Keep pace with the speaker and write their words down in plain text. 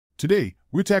Today,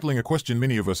 we're tackling a question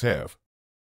many of us have: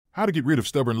 how to get rid of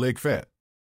stubborn leg fat.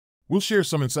 We'll share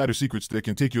some insider secrets that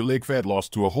can take your leg fat loss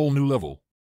to a whole new level.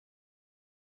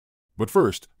 But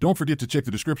first, don't forget to check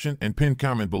the description and pinned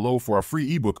comment below for our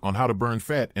free ebook on how to burn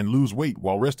fat and lose weight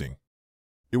while resting.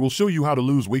 It will show you how to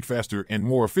lose weight faster and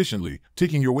more efficiently,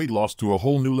 taking your weight loss to a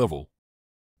whole new level.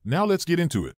 Now let's get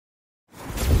into it.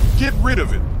 Get rid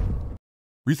of it!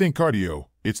 Rethink cardio.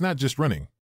 It's not just running.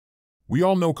 We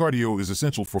all know cardio is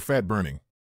essential for fat burning.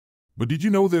 But did you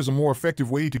know there's a more effective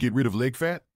way to get rid of leg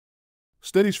fat?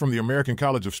 Studies from the American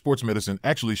College of Sports Medicine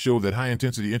actually show that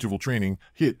high-intensity interval training,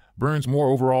 HIIT, burns more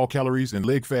overall calories and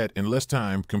leg fat in less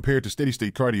time compared to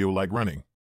steady-state cardio like running.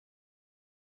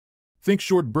 Think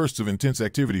short bursts of intense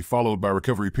activity followed by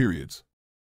recovery periods.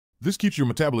 This keeps your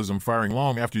metabolism firing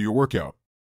long after your workout.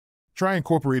 Try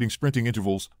incorporating sprinting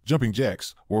intervals, jumping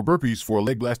jacks, or burpees for a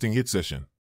leg-blasting HIIT session.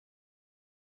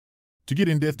 To get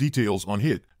in-depth details on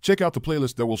HIIT, check out the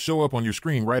playlist that will show up on your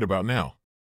screen right about now.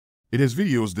 It has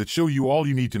videos that show you all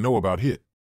you need to know about HIIT.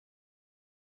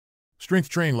 Strength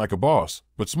train like a boss,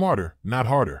 but smarter, not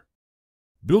harder.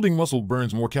 Building muscle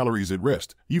burns more calories at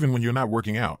rest, even when you're not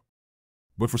working out.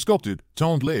 But for sculpted,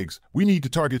 toned legs, we need to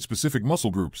target specific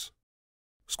muscle groups.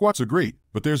 Squats are great,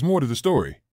 but there's more to the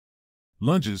story.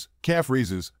 Lunges, calf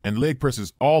raises, and leg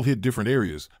presses all hit different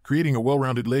areas, creating a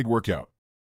well-rounded leg workout.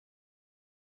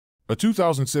 A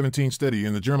 2017 study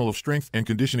in the Journal of Strength and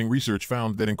Conditioning Research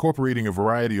found that incorporating a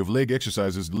variety of leg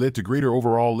exercises led to greater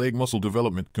overall leg muscle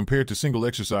development compared to single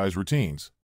exercise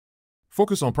routines.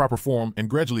 Focus on proper form and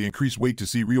gradually increase weight to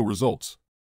see real results.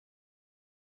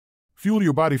 Fuel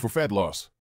your body for fat loss.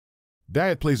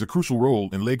 Diet plays a crucial role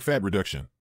in leg fat reduction.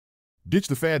 Ditch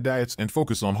the fad diets and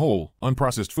focus on whole,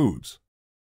 unprocessed foods.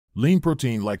 Lean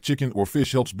protein like chicken or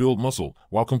fish helps build muscle,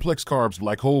 while complex carbs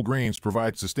like whole grains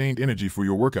provide sustained energy for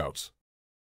your workouts.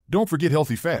 Don't forget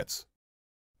healthy fats.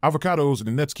 Avocados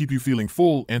and nuts keep you feeling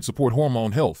full and support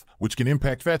hormone health, which can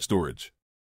impact fat storage.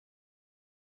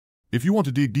 If you want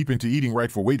to dig deep into eating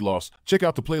right for weight loss, check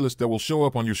out the playlist that will show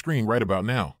up on your screen right about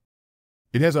now.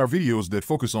 It has our videos that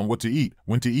focus on what to eat,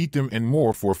 when to eat them, and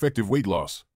more for effective weight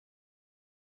loss.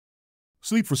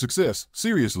 Sleep for success,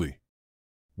 seriously.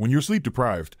 When you're sleep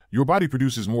deprived, your body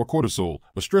produces more cortisol,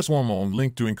 a stress hormone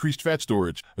linked to increased fat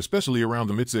storage, especially around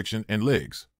the midsection and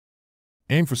legs.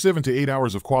 Aim for 7 to 8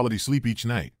 hours of quality sleep each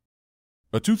night.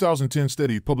 A 2010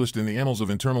 study published in the Annals of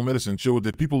Internal Medicine showed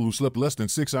that people who slept less than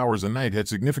 6 hours a night had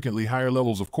significantly higher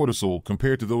levels of cortisol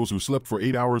compared to those who slept for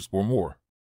 8 hours or more.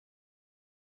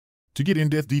 To get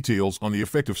in-depth details on the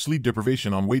effect of sleep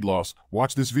deprivation on weight loss,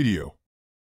 watch this video.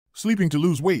 Sleeping to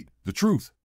lose weight, the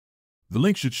truth. The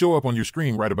link should show up on your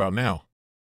screen right about now.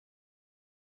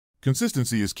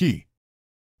 Consistency is key.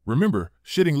 Remember,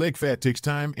 shedding leg fat takes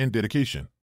time and dedication.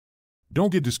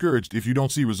 Don't get discouraged if you don't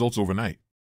see results overnight.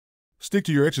 Stick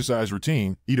to your exercise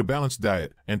routine, eat a balanced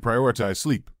diet, and prioritize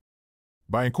sleep.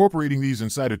 By incorporating these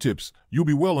insider tips, you'll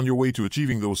be well on your way to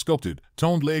achieving those sculpted,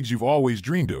 toned legs you've always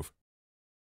dreamed of.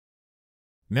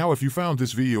 Now, if you found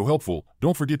this video helpful,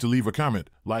 don't forget to leave a comment,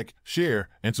 like, share,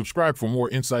 and subscribe for more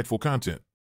insightful content.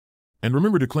 And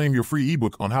remember to claim your free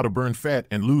ebook on how to burn fat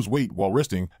and lose weight while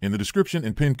resting in the description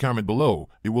and pinned comment below.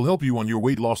 It will help you on your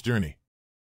weight loss journey.